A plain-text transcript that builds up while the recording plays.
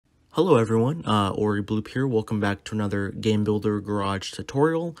Hello everyone, Ori Bloop here. Welcome back to another Game Builder Garage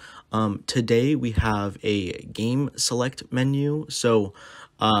tutorial. Today we have a game select menu. So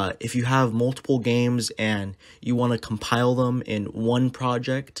if you have multiple games and you want to compile them in one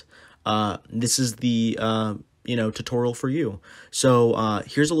project, this is the tutorial for you. So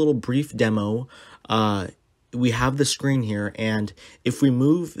here's a little brief demo. We have the screen here, and if we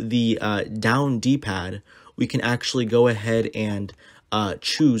move the down D-pad, we can actually go ahead and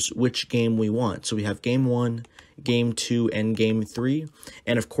choose which game we want. So we have game 1, game 2, and game 3.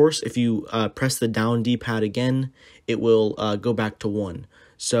 And of course, if you press the down D-pad again, it will go back to 1.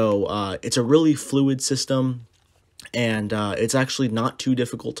 So it's a really fluid system, and it's actually not too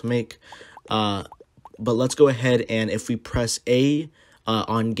difficult to make. But let's go ahead, and if we press A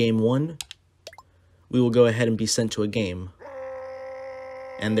on game 1, we will go ahead and be sent to a game.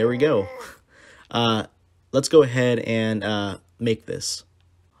 And there we go. Let's go ahead and make this.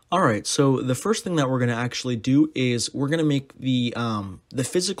 All right, so the first thing that we're going to actually do is we're going to make the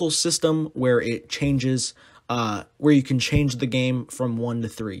physical system where it changes, where you can change the game from 1 to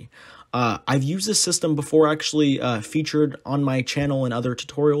 3. I've used this system before, actually featured on my channel in other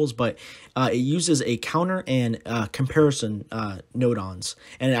tutorials, but it uses a counter and comparison node-ons,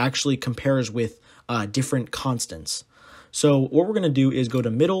 and it actually compares with different constants. So what we're going to do is go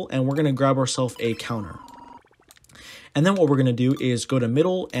to middle, and we're going to grab ourselves a counter. And then what we're going to do is go to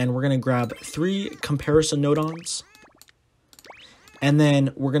middle, and we're going to grab 3 comparison node-ons. And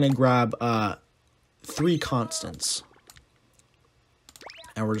then we're going to grab 3 constants.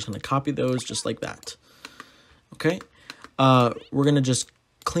 And we're just going to copy those just like that. Okay. We're going to just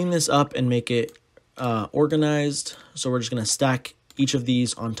clean this up and make it organized. So we're just going to stack each of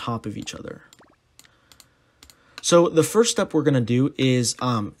these on top of each other. So the first step we're going to do is,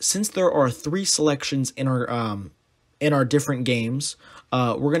 since there are 3 selections in our different games,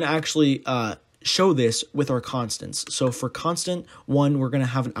 we're going to actually show this with our constants. So for constant 1, we're going to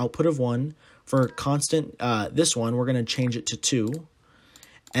have an output of 1. For constant, this one, we're going to change it to 2.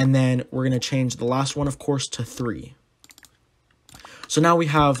 And then we're going to change the last one, of course, to 3. So now we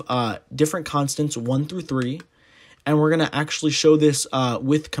have different constants, 1 through 3. And we're going to actually show this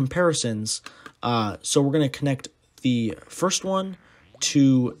with comparisons. So we're going to connect the first one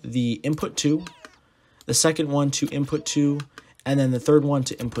to the input 2. The second one to input 2, and then the third one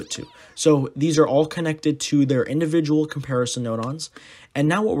to input 2. So these are all connected to their individual comparison node-ons. And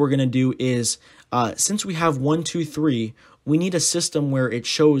now what we're going to do is, since we have 1, 2, 3, we need a system where it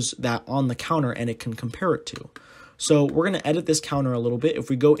shows that on the counter and it can compare it to. So we're going to edit this counter a little bit. If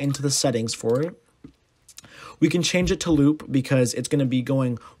we go into the settings for it, we can change it to loop because it's going to be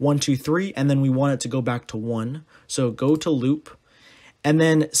going 1, 2, 3, and then we want it to go back to 1. So go to loop. And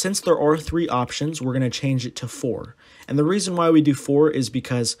then since there are 3 options, we're going to change it to 4. And the reason why we do 4 is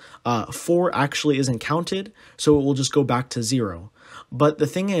because 4 actually isn't counted, so it will just go back to 0. But the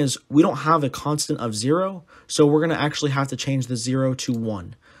thing is, we don't have a constant of 0, so we're going to actually have to change the 0 to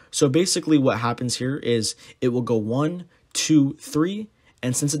 1. So basically what happens here is it will go 1, 2, 3,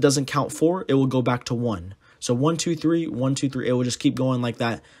 and since it doesn't count 4, it will go back to 1. So 1, 2, 3, 1, 2, 3, it will just keep going like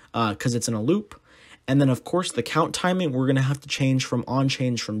that because it's in a loop. And then, of course, the count timing, we're going to have to change from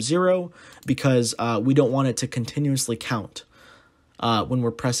change from 0 because we don't want it to continuously count when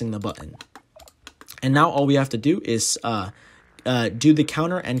we're pressing the button. And now all we have to do is do the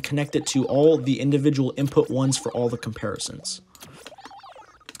counter and connect it to all the individual input 1s for all the comparisons.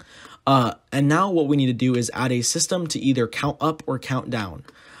 And now what we need to do is add a system to either count up or count down.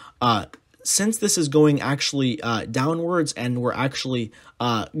 Since this is going actually downwards and we're actually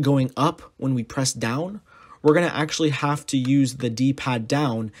going up when we press down, we're going to actually have to use the D-pad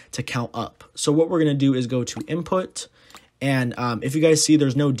down to count up. So what we're going to do is go to input, and if you guys see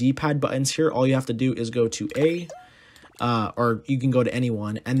there's no D-pad buttons here, all you have to do is go to A, or you can go to any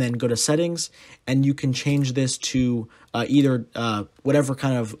one, and then go to settings, and you can change this to either whatever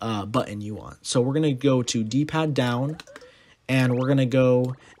kind of button you want. So we're going to go to D-pad down, and we're going to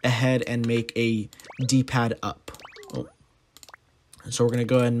go ahead and make a D-pad up. Oh. So we're going to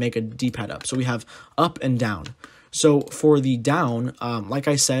go ahead and make a D-pad up. So we have up and down. So for the down, like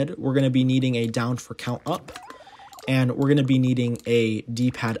I said, we're going to be needing a down for count up. And we're going to be needing a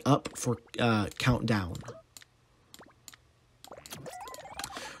D-pad up for count down.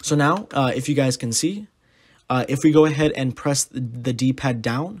 So now, if you guys can see, if we go ahead and press the D-pad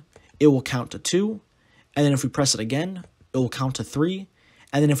down, it will count to 2. And then if we press it again, it will count to 3,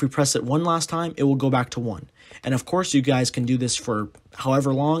 and then if we press it one last time, it will go back to 1. And of course, you guys can do this for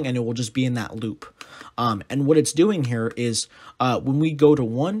however long, and it will just be in that loop. And what it's doing here is when we go to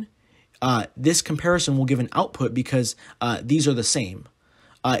 1, this comparison will give an output because these are the same.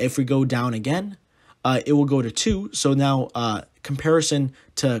 If we go down again, it will go to 2. So now comparison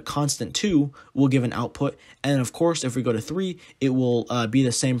to constant 2 will give an output. And of course, if we go to 3, it will be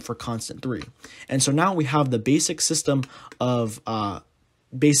the same for constant 3. And so now we have the basic system of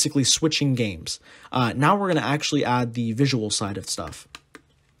basically switching games. Now we're going to actually add the visual side of stuff.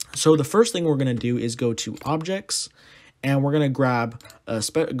 So the first thing we're going to do is go to Objects, and we're going to grab,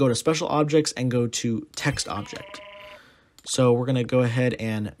 go to Special Objects and go to Text Object. So we're going to go ahead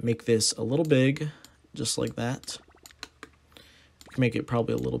and make this a little big, just like that. Make it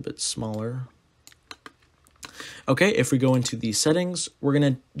probably a little bit smaller. Okay, if we go into the settings, we're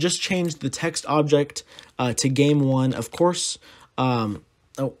going to just change the text object to game1. Of course,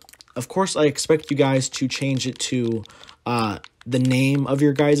 I expect you guys to change it to the name of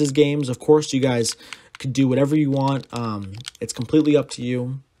your guys' games. Of course, you guys could do whatever you want. It's completely up to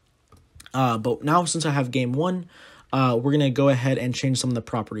you. But now, since I have game 1, we're going to go ahead and change some of the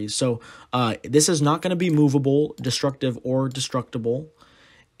properties. So this is not going to be movable, destructive, or destructible.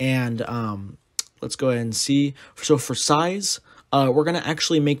 And let's go ahead and see. So for size, we're going to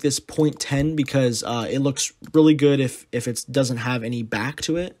actually make this 0.10 because it looks really good if it doesn't have any back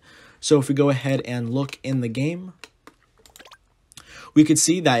to it. So if we go ahead and look in the game, we could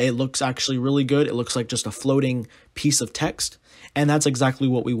see that it looks actually really good. It looks like just a floating piece of text, and that's exactly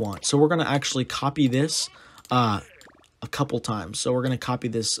what we want. So we're going to actually copy this a couple times. So we're going to copy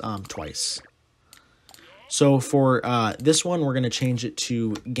this twice. So for this one, we're going to change it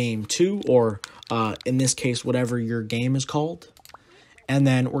to game 2, or in this case, whatever your game is called. And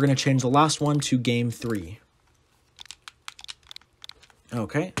then we're going to change the last one to game 3.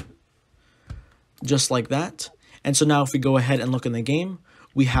 Okay. Just like that. And so now if we go ahead and look in the game,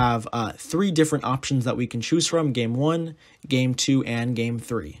 we have 3 different options that we can choose from: game 1, game 2, and game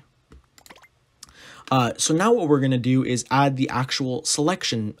 3. So now what we're going to do is add the actual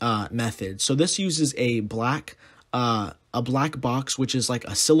selection method. So this uses a black box, which is like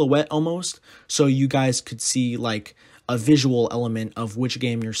a silhouette almost. So you guys could see like a visual element of which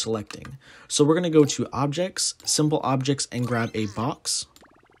game you're selecting. So we're going to go to Objects, Simple Objects, and grab a box.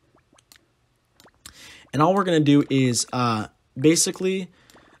 And all we're going to do is basically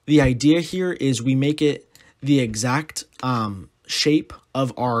the idea here is we make it the exact shape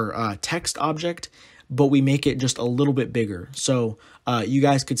of our text object, but we make it just a little bit bigger. So you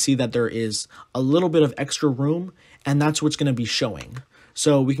guys could see that there is a little bit of extra room, and that's what's going to be showing.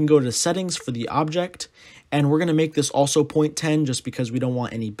 So we can go to settings for the object, and we're going to make this also 0.10 just because we don't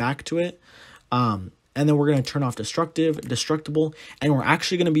want any back to it. And then we're going to turn off destructive, destructible, and we're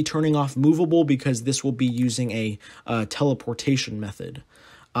actually going to be turning off movable because this will be using a teleportation method.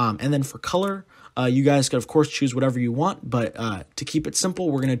 And then for color, you guys could of course choose whatever you want, but to keep it simple,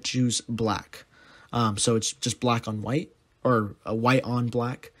 we're going to choose black. So it's just black on white, or white on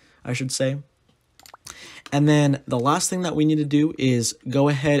black, I should say. And then the last thing that we need to do is go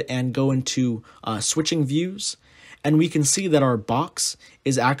ahead and go into switching views. And we can see that our box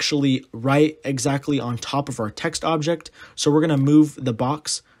is actually right exactly on top of our text object. So we're going to move the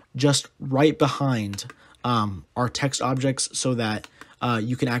box just right behind our text objects so that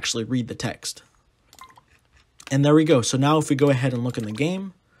you can actually read the text. And there we go. So now if we go ahead and look in the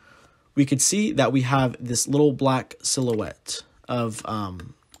game, we could see that we have this little black silhouette of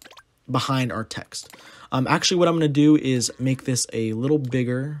behind our text. Actually, what I'm going to do is make this a little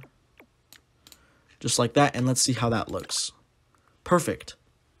bigger, just like that, and let's see how that looks. Perfect.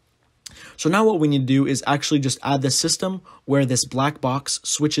 So now what we need to do is actually just add the system where this black box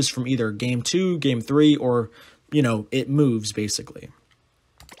switches from either game 2, game 3, or, you know, it moves basically.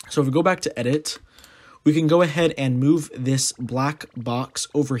 So if we go back to edit, we can go ahead and move this black box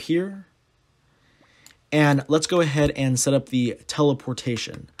over here. And let's go ahead and set up the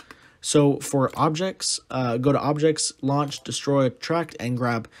teleportation. So for objects, go to Objects, Launch, Destroy, Attract, and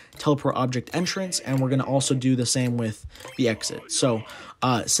grab Teleport Object Entrance. And we're going to also do the same with the exit. So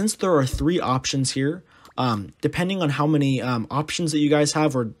since there are 3 options here, depending on how many options that you guys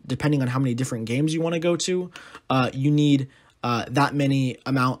have, or depending on how many different games you want to go to, you need that many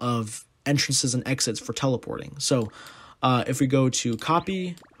amount of entrances and exits for teleporting. So if we go to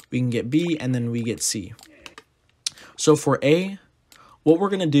copy, we can get B, and then we get C. So for A, what we're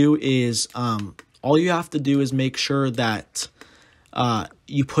going to do is all you have to do is make sure that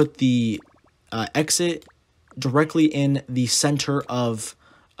you put the exit directly in the center of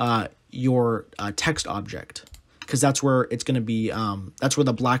your text object, because that's where it's going to be, that's where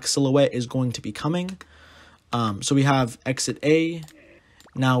the black silhouette is going to be coming. So we have exit A,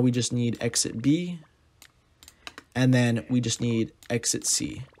 now we just need exit B, and then we just need exit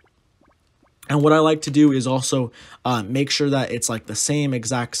C. And what I like to do is also make sure that it's like the same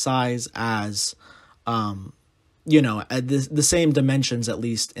exact size as, you know, the same dimensions at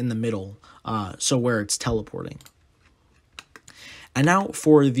least in the middle, so where it's teleporting. And now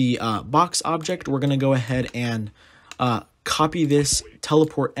for the box object, we're going to go ahead and copy this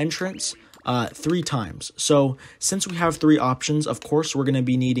teleport entrance 3 times. So since we have 3 options, of course, we're going to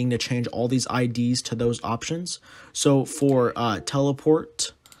be needing to change all these IDs to those options. So for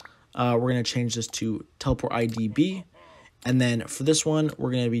teleport, we're going to change this to teleport ID B. And then for this one,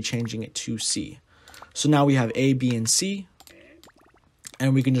 we're going to be changing it to C. So now we have A, B, and C.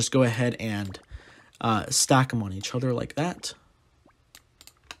 And we can just go ahead and stack them on each other like that.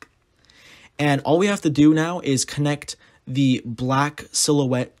 And all we have to do now is connect the black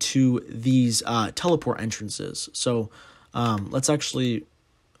silhouette to these teleport entrances. So let's actually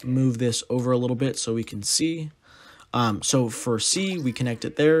move this over a little bit so we can see. So for C, we connect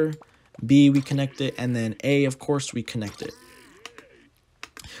it there. B, we connect it. And then A, of course, we connect it.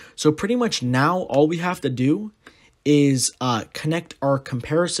 So pretty much now all we have to do is connect our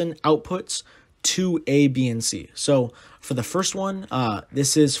comparison outputs to A, B, and C. So for the first one,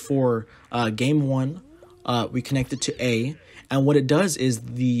 this is for game 1. We connect it to A, and what it does is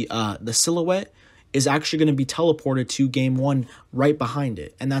the silhouette is actually going to be teleported to game 1 right behind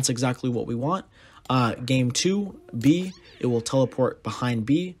it, and that's exactly what we want. Game 2, B, it will teleport behind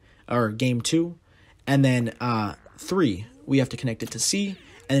B, or game 2, and then 3, we have to connect it to C,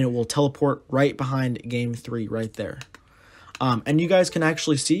 and it will teleport right behind game 3 right there. And you guys can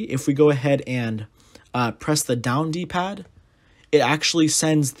actually see, if we go ahead and press the down D-pad, it actually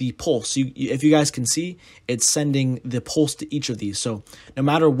sends the pulse. If you guys can see, it's sending the pulse to each of these. So no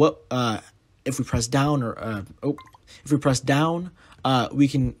matter what, if we press down or if we press down, we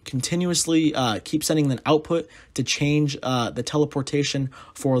can continuously keep sending an output to change the teleportation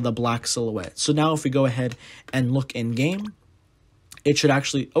for the black silhouette. So now if we go ahead and look in game, it should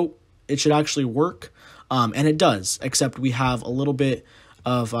actually work, and it does. Except we have a little bit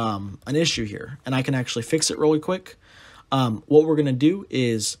of an issue here, and I can actually fix it really quick. What we're going to do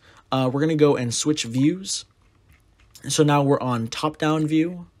is we're going to go and switch views. So now we're on top-down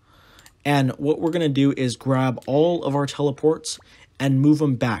view. And what we're going to do is grab all of our teleports and move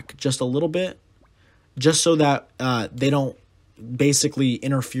them back just a little bit, just so that they don't basically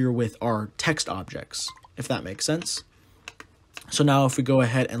interfere with our text objects, if that makes sense. So now if we go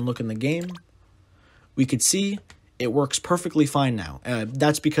ahead and look in the game, we could see it works perfectly fine now.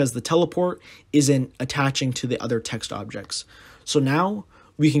 That's because the teleport isn't attaching to the other text objects. So now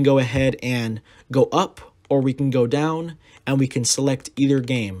we can go ahead and go up, or we can go down, and we can select either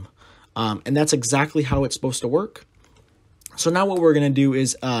game. And that's exactly how it's supposed to work. So now what we're going to do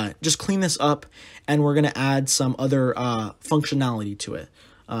is just clean this up, and we're going to add some other functionality to it.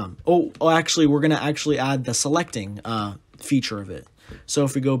 Actually, we're going to actually add the selecting feature of it. So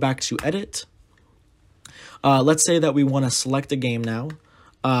if we go back to edit, let's say that we want to select a game now.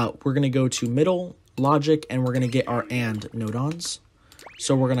 We're going to go to middle, logic, and we're going to get our and node-ons.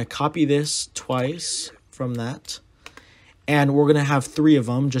 So we're going to copy this twice from that. And we're going to have 3 of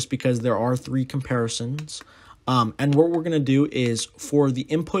them just because there are 3 comparisons. And what we're going to do is for the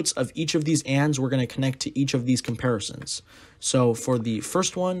inputs of each of these ands, we're going to connect to each of these comparisons. So for the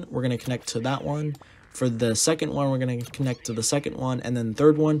first one, we're going to connect to that one. For the second one, we're going to connect to the second one. And then the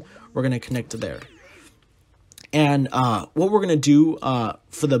third one, we're going to connect to there. And what we're going to do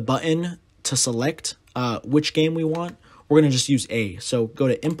for the button to select which game we want, we're going to just use A. So go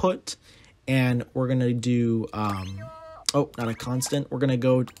to input, and we're going to do, not a constant. We're going to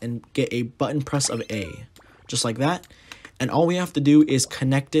go and get a button press of A, just like that. And all we have to do is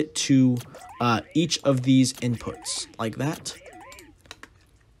connect it to each of these inputs, like that.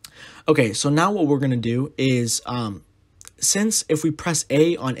 Okay, so now what we're going to do is, since if we press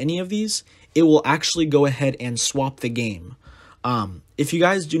A on any of these, it will actually go ahead and swap the game. If you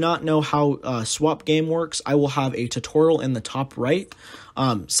guys do not know how swap game works, I will have a tutorial in the top right.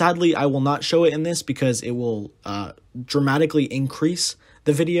 Sadly, I will not show it in this because it will dramatically increase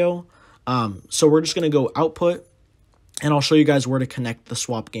the video. So we're just going to go output, and I'll show you guys where to connect the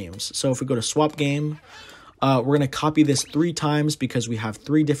swap games. So if we go to swap game, we're going to copy this 3 times because we have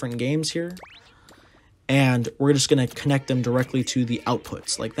 3 different games here. And we're just going to connect them directly to the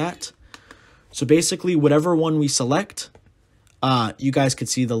outputs like that. So basically, whatever one we select, you guys could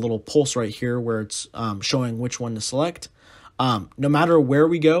see the little pulse right here where it's showing which one to select. No matter where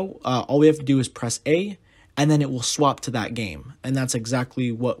we go, all we have to do is press A, and then it will swap to that game. And that's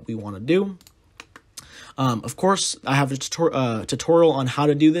exactly what we want to do. Of course, I have a tutorial on how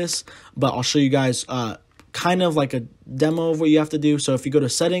to do this, but I'll show you guys kind of like a demo of what you have to do. So if you go to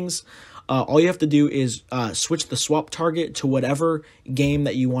settings, all you have to do is switch the swap target to whatever game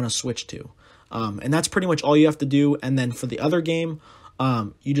that you want to switch to. And that's pretty much all you have to do. And then for the other game,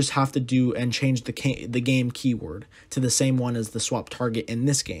 you just have to do and change the game keyword to the same one as the swap target in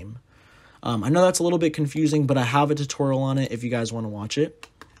this game. I know that's a little bit confusing, but I have a tutorial on it if you guys want to watch it.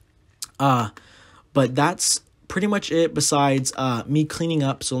 But that's pretty much it besides me cleaning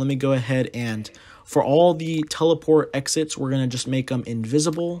up. So let me go ahead and for all the teleport exits, we're going to just make them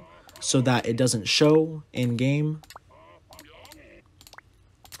invisible so that it doesn't show in game.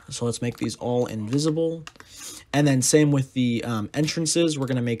 So let's make these all invisible. And then same with the entrances, we're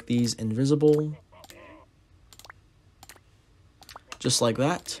going to make these invisible. Just like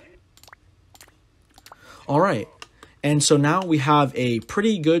that. All right. And so now we have a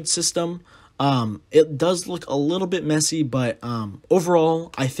pretty good system. It does look a little bit messy, but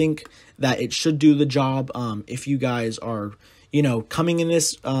overall, I think that it should do the job if you guys are, coming in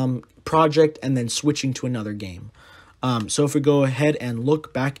this project and then switching to another game. So if we go ahead and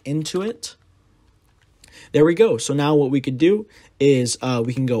look back into it, there we go. So now what we could do is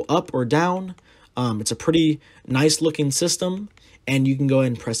we can go up or down. It's a pretty nice looking system, and you can go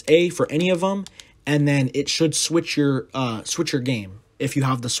ahead and press A for any of them, and then it should switch your game if you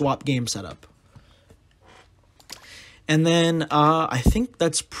have the swap game set up. And then I think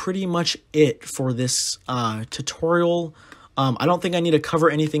that's pretty much it for this tutorial. I don't think I need to cover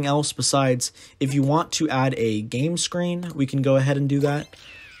anything else besides if you want to add a game screen, we can go ahead and do that.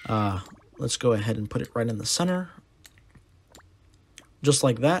 Let's go ahead and put it right in the center. Just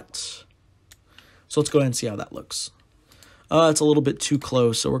like that. So let's go ahead and see how that looks. It's a little bit too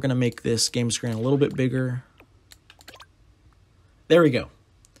close, so we're going to make this game screen a little bit bigger. There we go.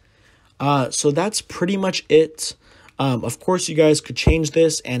 So that's pretty much it. Of course, you guys could change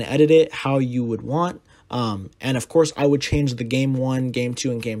this and edit it how you would want. And of course, I would change the game 1, game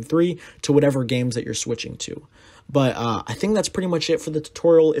 2, and game 3 to whatever games that you're switching to. But I think that's pretty much it for the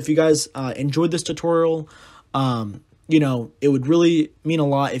tutorial. If you guys enjoyed this tutorial, it would really mean a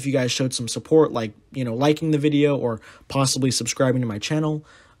lot if you guys showed some support, like, liking the video or possibly subscribing to my channel.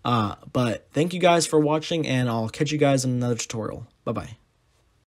 But thank you guys for watching, and I'll catch you guys in another tutorial. Bye-bye.